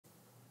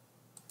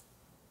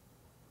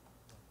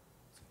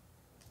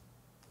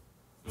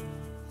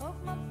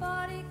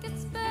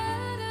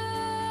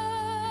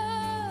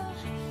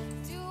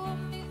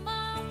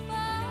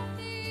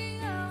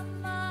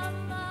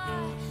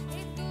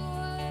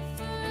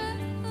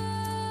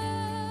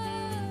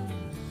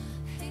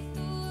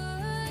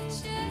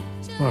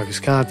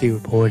Marcus Conte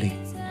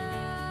reporting.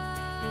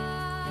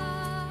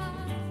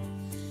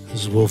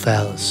 This is Wolf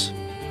Alice.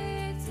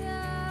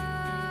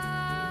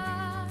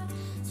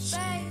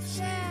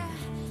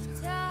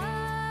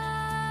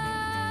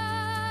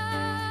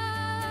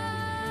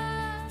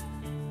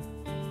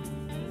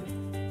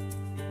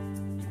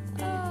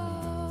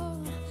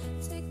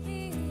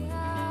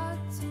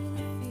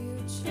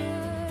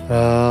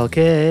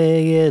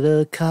 Okay, get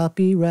a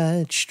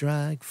copyright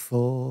strike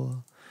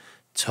for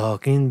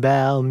talking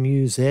about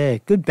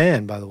music. Good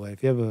band, by the way.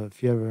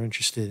 If you're ever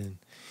interested in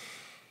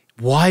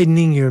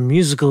widening your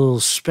musical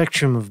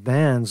spectrum of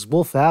bands,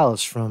 Wolf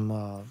Alice from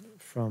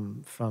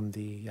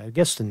the, I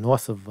guess, the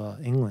north of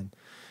England.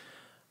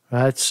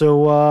 Right.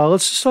 So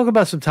let's just talk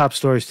about some top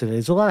stories today.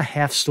 There's a lot of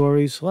half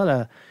stories, a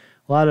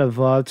lot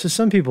of to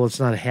some people it's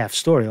not a half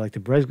story like the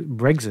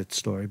Brexit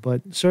story,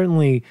 but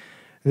certainly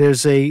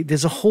there's a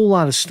whole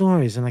lot of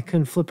stories, and I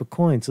couldn't flip a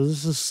coin. So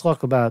let's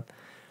talk about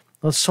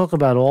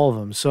all of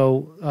them.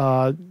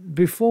 So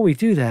before we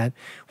do that,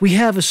 we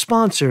have a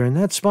sponsor, and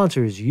that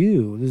sponsor is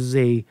you. This is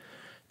a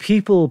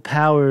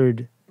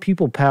people-powered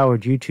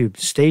YouTube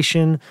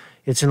station.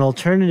 It's an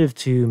alternative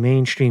to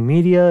mainstream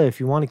media. If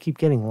you want to keep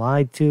getting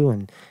lied to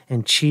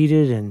and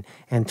cheated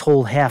and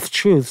told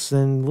half-truths,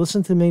 then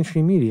listen to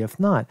mainstream media. If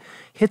not,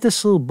 hit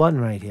this little button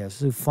right here.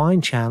 It's a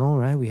fine channel,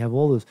 right? We have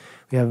all this.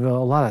 We have a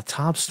lot of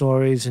top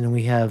stories, and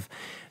we have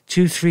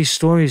 2-3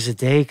 stories a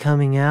day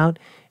coming out,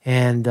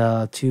 and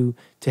to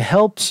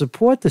help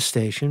support the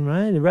station,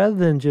 right? Rather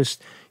than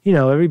just,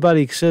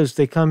 everybody says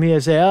they come here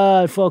and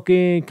say,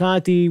 fucking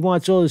Conte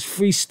wants all this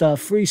free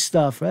stuff,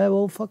 right?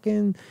 Well,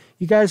 fucking,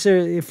 you guys are,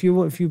 if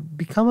you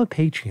become a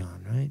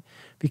Patreon, right?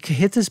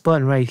 Hit this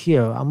button right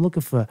here. I'm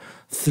looking for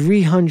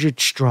 300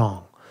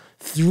 strong.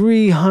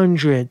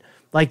 300,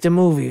 like the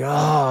movie,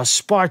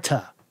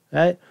 Sparta,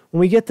 right? When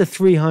we get to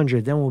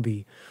 300, then we'll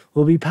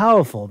be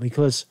powerful,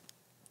 because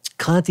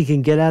Conte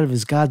can get out of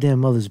his goddamn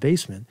mother's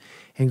basement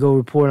and go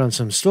report on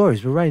some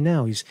stories. But right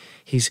now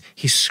he's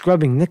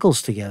scrubbing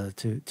nickels together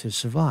to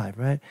survive,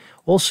 right?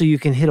 Also, you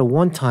can hit a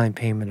one-time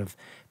payment of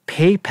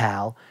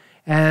PayPal,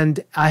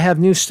 and I have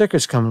new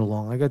stickers coming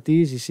along. I got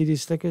these. You see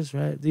these stickers,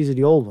 right? These are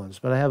the old ones,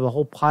 but I have a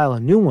whole pile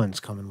of new ones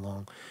coming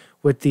along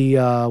with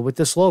with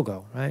this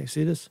logo, right?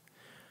 See this?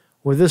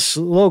 With this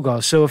logo.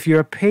 So if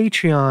you're a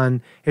Patreon,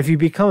 if you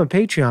become a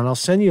Patreon, I'll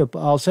send you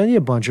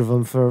a bunch of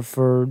them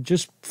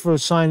for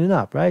signing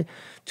up, right?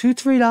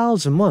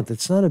 $2-3 a month.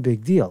 It's not a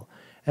big deal.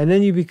 And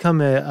then you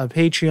become a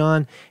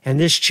Patreon, and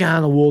this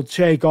channel will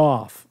take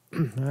off.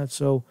 Right,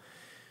 so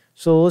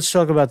let's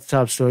talk about the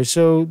top story.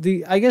 So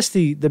I guess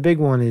the big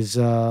one is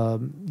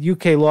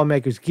UK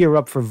lawmakers gear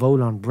up for vote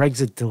on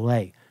Brexit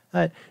delay.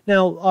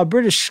 Now, our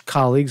British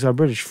colleagues, our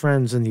British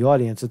friends in the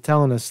audience are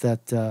telling us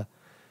that the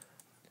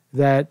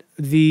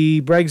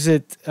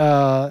Brexit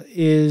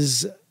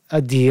is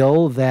a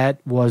deal that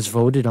was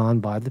voted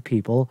on by the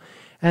people.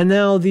 And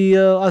now the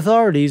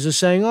authorities are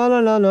saying,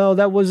 oh, no,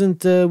 that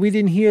wasn't, we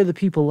didn't hear the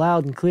people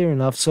loud and clear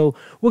enough, so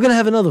we're going to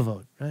have another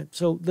vote, right?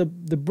 So the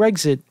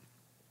Brexit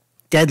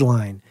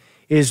deadline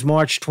is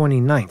March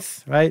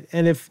 29th, right?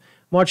 And if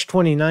March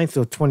 29th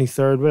or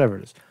 23rd, whatever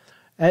it is,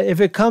 if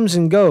it comes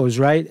and goes,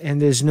 right,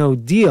 and there's no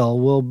deal,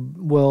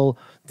 will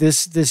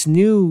this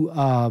new,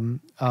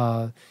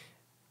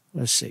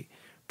 let's see,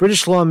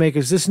 British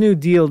lawmakers, this new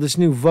deal, this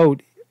new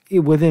vote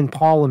within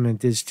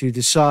Parliament is to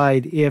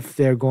decide if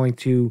they're going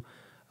to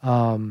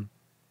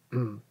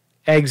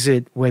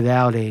exit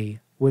without a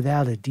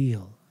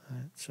deal.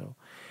 Right? So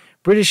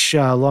British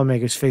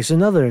lawmakers face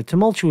another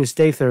tumultuous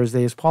day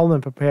Thursday as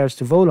Parliament prepares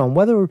to vote on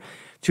whether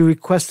to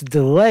request a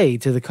delay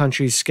to the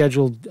country's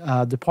scheduled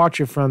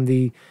departure from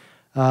the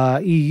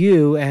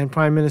EU, and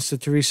Prime Minister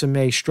Theresa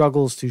May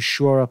struggles to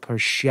shore up her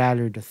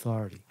shattered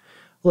authority.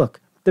 Look,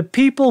 the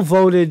people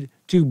voted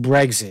to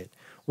Brexit.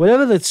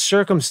 Whatever the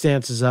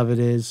circumstances of it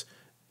is,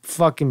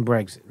 fucking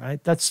Brexit,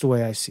 right? That's the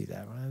way I see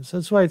that, right? So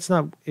that's why it's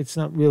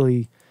not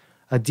really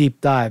a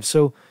deep dive.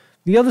 So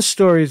the other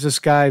story is this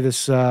guy,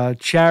 this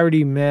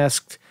charity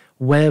masked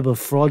web of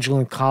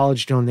fraudulent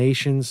college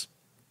donations.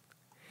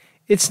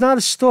 It's not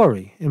a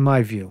story, in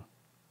my view.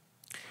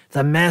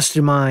 The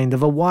mastermind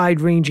of a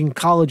wide-ranging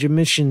college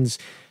admissions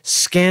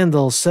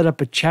scandal set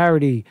up a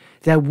charity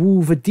that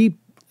wove a deep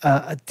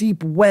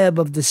web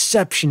of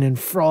deception and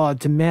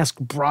fraud to mask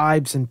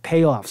bribes and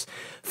payoffs,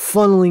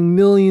 funneling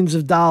millions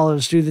of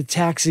dollars through the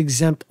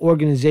tax-exempt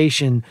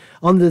organization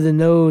under the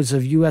nose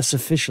of U.S.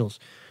 officials.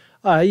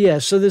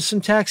 So there's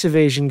some tax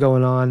evasion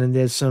going on, and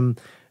there's some,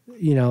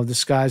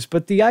 disguise.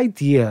 But the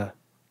idea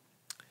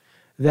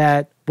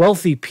that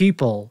wealthy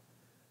people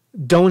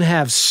don't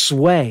have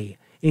sway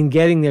in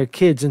getting their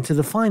kids into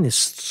the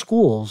finest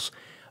schools,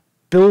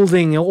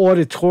 building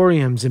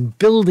auditoriums and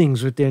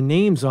buildings with their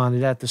names on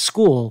it at the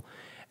school,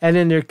 and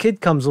then their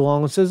kid comes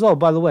along and says, oh,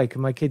 by the way,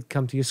 can my kid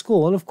come to your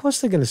school? And of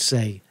course they're going to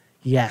say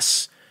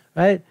yes,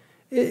 right?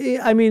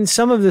 I mean,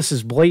 some of this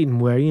is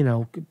blatant where,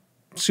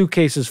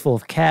 suitcases full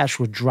of cash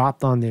were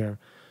dropped on their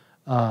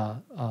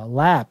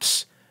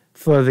laps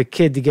for the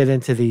kid to get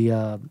into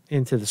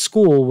the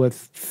school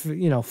with,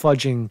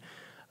 fudging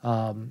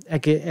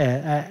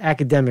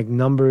academic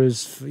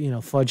numbers,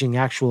 fudging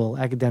actual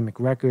academic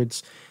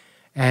records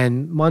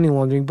and money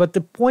laundering. But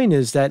the point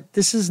is that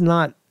this is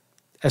not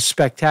a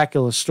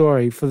spectacular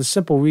story for the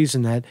simple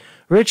reason that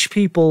rich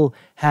people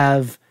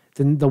have,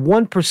 the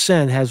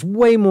 1% has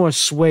way more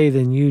sway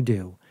than you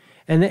do.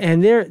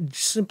 And they're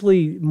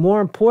simply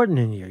more important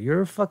than you. You're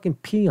a fucking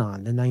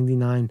peon, the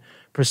 99%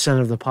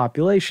 of the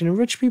population. And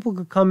rich people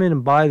could come in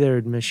and buy their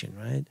admission,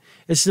 right?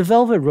 It's the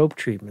velvet rope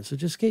treatment, so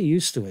just get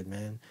used to it,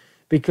 man.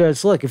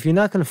 Because, look, if you're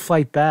not going to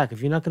fight back,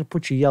 if you're not going to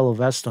put your yellow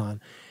vest on,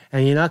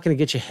 and you're not going to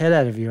get your head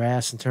out of your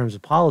ass in terms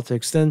of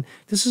politics, then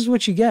this is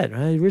what you get,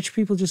 right? Rich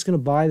people just going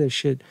to buy their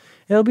shit.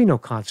 There'll be no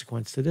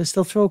consequence to this.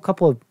 They'll throw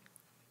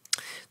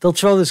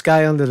this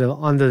guy under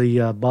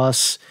the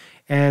bus,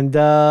 and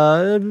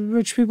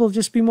rich people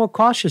just be more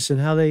cautious in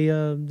how they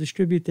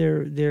distribute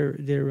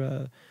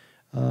their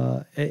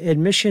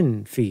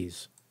admission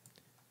fees.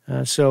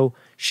 So,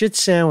 shit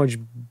sandwich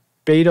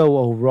Beto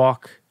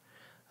O'Rourke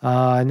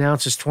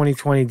announces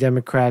 2020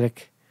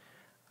 Democratic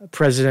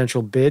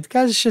presidential bid.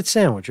 Guy's a shit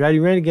sandwich, right? He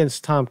ran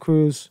against Tom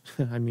Cruise.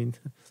 I mean,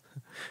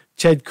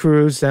 Ted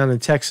Cruz down in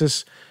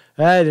Texas,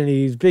 right? And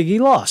he's big. He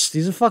lost.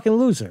 He's a fucking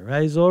loser,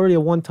 right? He's already a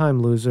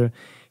one-time loser.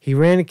 He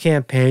ran a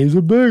campaign. He's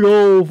a big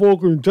old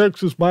fucking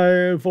Texas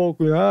man.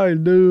 Fucking, hi,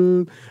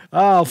 dude.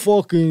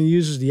 Fucking, he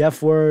uses the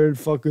F word.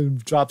 Fucking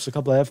drops a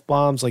couple of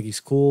F-bombs like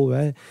he's cool,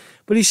 right?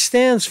 But he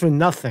stands for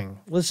nothing.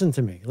 Listen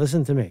to me.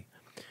 Listen to me.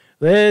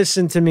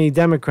 Listen to me,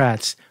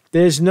 Democrats.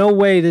 There's no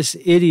way this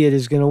idiot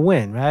is going to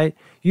win, right?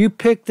 You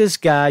pick this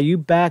guy, you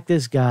back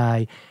this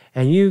guy,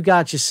 and you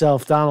got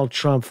yourself Donald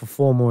Trump for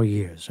 4 more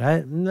years,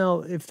 right?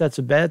 No, if that's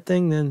a bad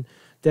thing,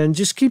 then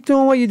just keep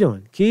doing what you're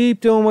doing.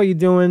 Keep doing what you're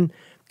doing.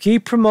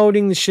 Keep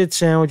promoting the shit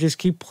sandwiches.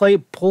 Keep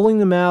pulling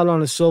them out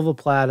on a silver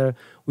platter.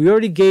 We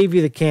already gave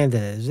you the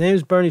candidate. His name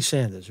is Bernie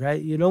Sanders,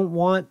 right? You don't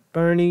want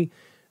Bernie,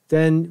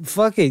 then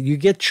fuck it. You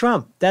get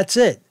Trump. That's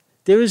it.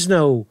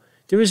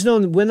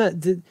 We're not,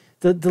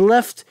 the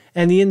left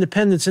and the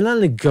independents are not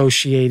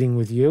negotiating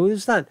with you.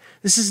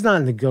 This is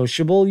not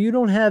negotiable. You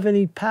don't have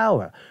any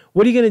power.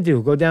 What are you going to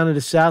do? Go down to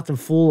the South and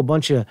fool a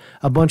bunch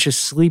of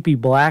sleepy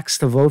blacks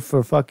to vote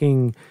for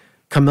fucking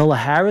Kamala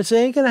Harris? It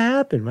ain't going to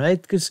happen,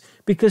 right?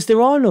 Because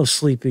there are no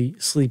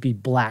sleepy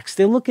blacks.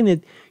 They're looking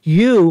at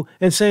you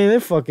and saying they're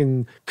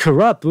fucking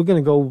corrupt. We're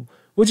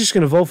just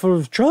going to vote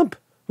for Trump.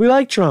 We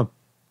like Trump.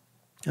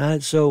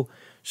 So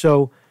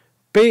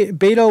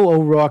Beto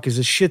O'Rourke is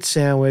a shit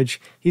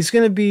sandwich. He's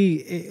going to be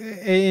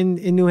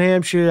in New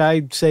Hampshire.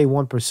 I'd say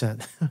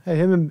 1%.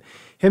 him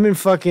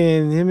and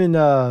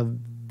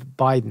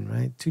Biden,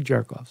 right? 2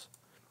 jerk-offs.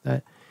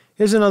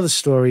 Here's another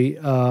story.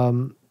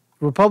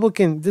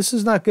 Republican. This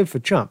is not good for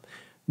Trump.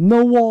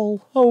 No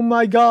wall. Oh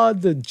my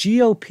God, the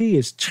GOP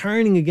is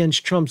turning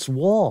against Trump's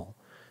wall.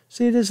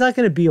 See, there's not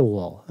going to be a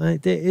wall. Right?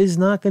 There is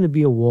not going to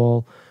be a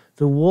wall.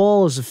 The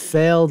wall is a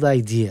failed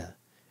idea.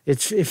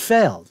 It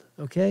failed.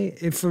 Okay,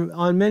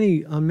 on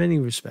many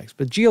respects,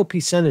 but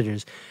GOP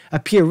senators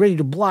appear ready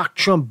to block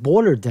Trump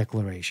border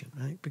declaration,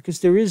 right?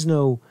 Because there is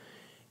no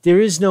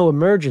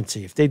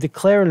emergency. If they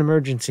declare an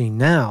emergency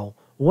now,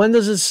 when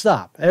does it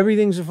stop?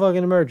 Everything's a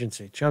fucking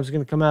emergency. Trump's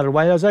going to come out of the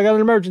White House. I got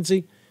an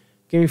emergency.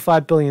 Give me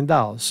 $5 billion.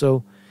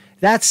 So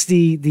that's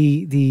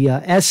the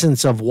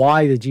essence of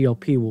why the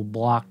GOP will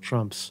block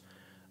Trump's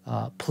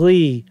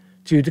plea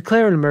to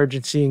declare an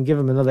emergency and give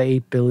him another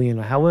 $8 billion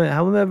or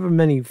however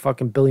many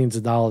fucking billions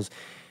of dollars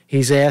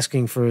he's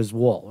asking for his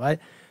wall, right?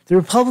 The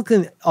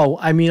Republican,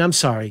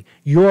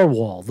 your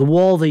wall, the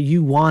wall that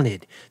you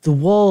wanted, the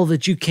wall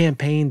that you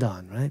campaigned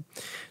on, right?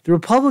 The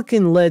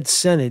Republican-led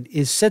Senate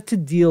is set to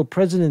deal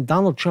President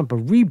Donald Trump a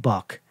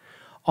rebuck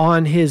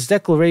on his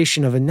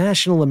declaration of a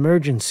national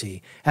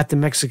emergency at the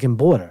Mexican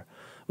border,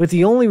 with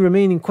the only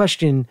remaining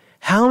question,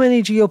 how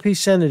many GOP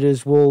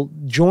senators will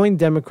join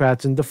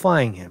Democrats in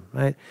defying him,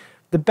 right?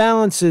 The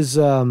balance is,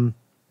 they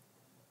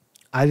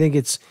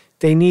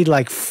need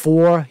like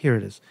 4, here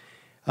it is.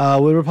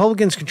 With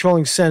Republicans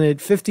controlling Senate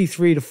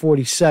 53 to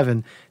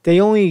 47, they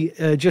only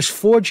just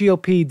 4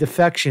 GOP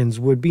defections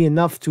would be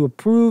enough to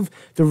approve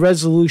the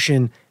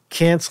resolution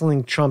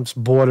canceling Trump's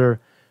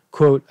border,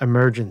 quote,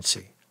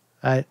 emergency.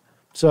 Right?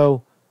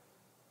 So,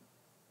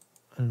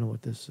 I don't know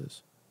what this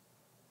is.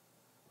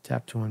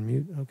 Tap to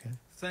unmute. Okay.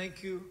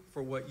 Thank you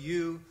for what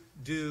you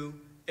do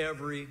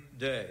every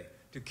day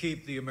to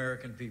keep the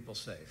American people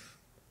safe.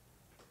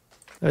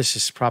 That's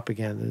just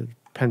propaganda,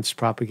 Pence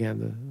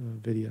propaganda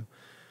video.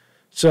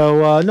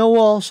 So, no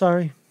wall,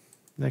 sorry.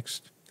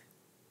 Next.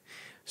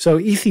 So,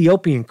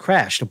 Ethiopian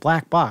crashed, a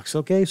black box.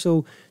 Okay,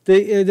 so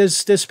there's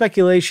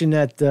speculation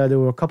that there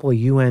were a couple of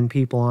UN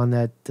people on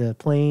that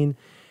plane,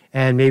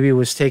 and maybe it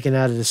was taken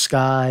out of the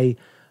sky,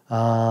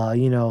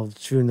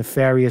 through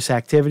nefarious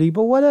activity.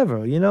 But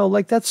whatever,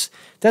 like that's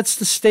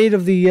the state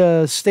of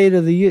the state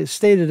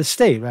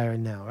right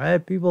now,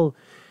 right? People,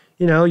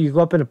 you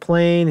go up in a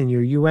plane and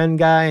you're a UN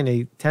guy,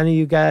 and 10 of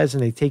you guys,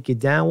 and they take you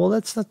down. Well,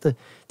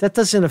 that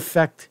doesn't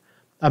affect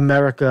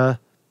America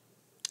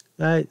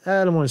I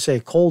don't want to say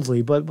it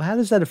coldly, but how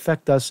does that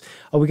affect us?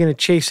 Are we going to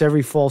chase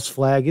every false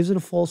flag? Is it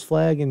a false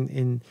flag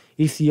in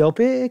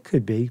Ethiopia? It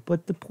could be.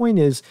 But the point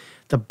is,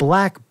 the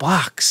black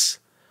box.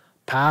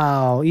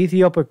 Pow.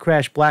 Ethiopia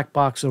crash black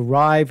box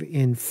arrive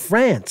in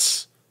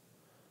France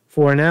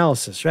for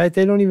analysis, right?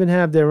 They don't even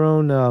have their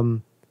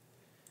own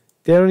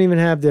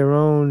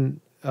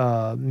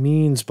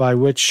means by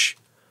which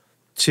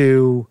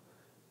to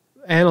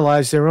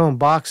analyze their own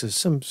boxes.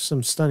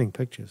 Some stunning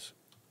pictures.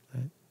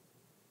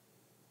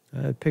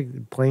 The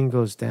plane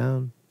goes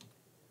down.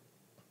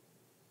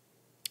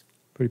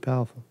 Pretty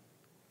powerful.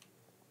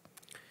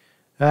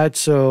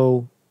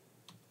 So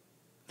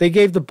they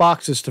gave the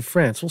boxes to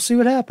France. We'll see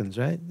what happens,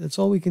 right? That's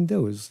all we can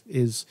do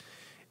is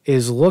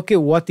look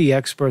at what the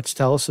experts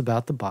tell us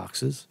about the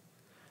boxes,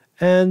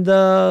 and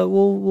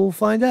we'll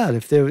find out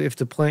if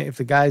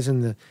the guy's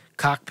in the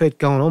cockpit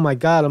going, oh my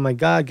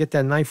God, get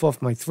that knife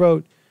off my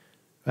throat,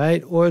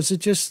 right? Or is it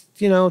just,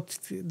 they'll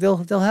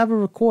have a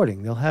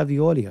recording, they'll have the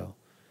audio.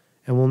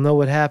 And we'll know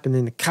what happened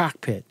in the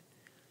cockpit.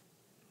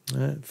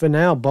 For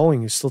now,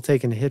 Boeing is still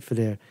taking a hit for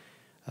their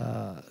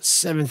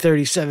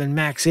 737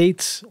 MAX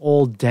 8s,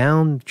 all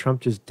down.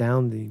 Trump just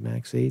downed the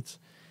MAX 8s.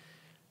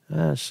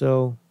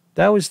 So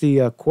that was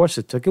the course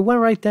it took. It went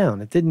right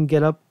down. It didn't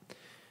get up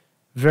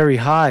very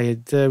high.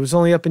 It was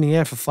only up in the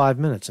air for 5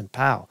 minutes, and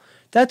pow.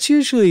 That's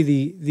usually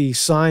the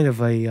sign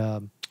of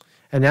an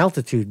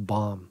altitude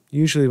bomb.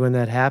 Usually when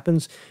that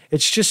happens,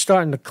 it's just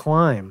starting to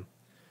climb,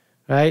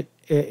 right?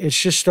 It's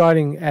just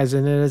starting as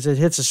it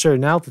hits a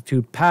certain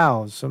altitude,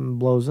 pow, something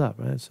blows up,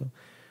 right? So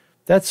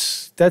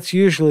that's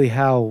usually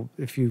how,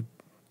 if you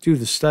do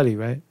the study,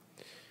 right?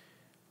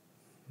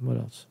 What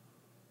else?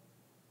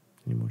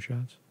 Any more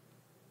shots?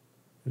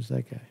 Who's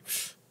that guy?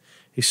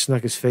 He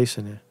snuck his face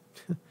in there.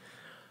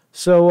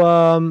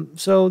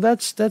 So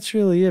that's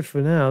really it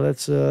for now.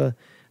 That's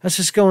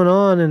just going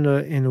on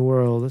in the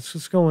world. That's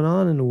what's going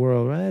on in the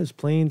world, right? There's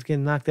planes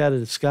getting knocked out of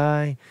the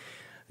sky.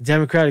 The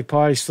Democratic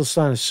Party still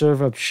starting to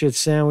serve up shit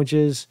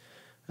sandwiches.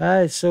 All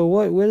right, so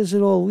where does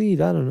it all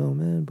lead? I don't know,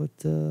 man. But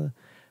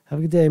have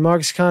a good day.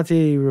 Marcus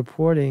Conte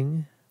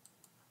reporting.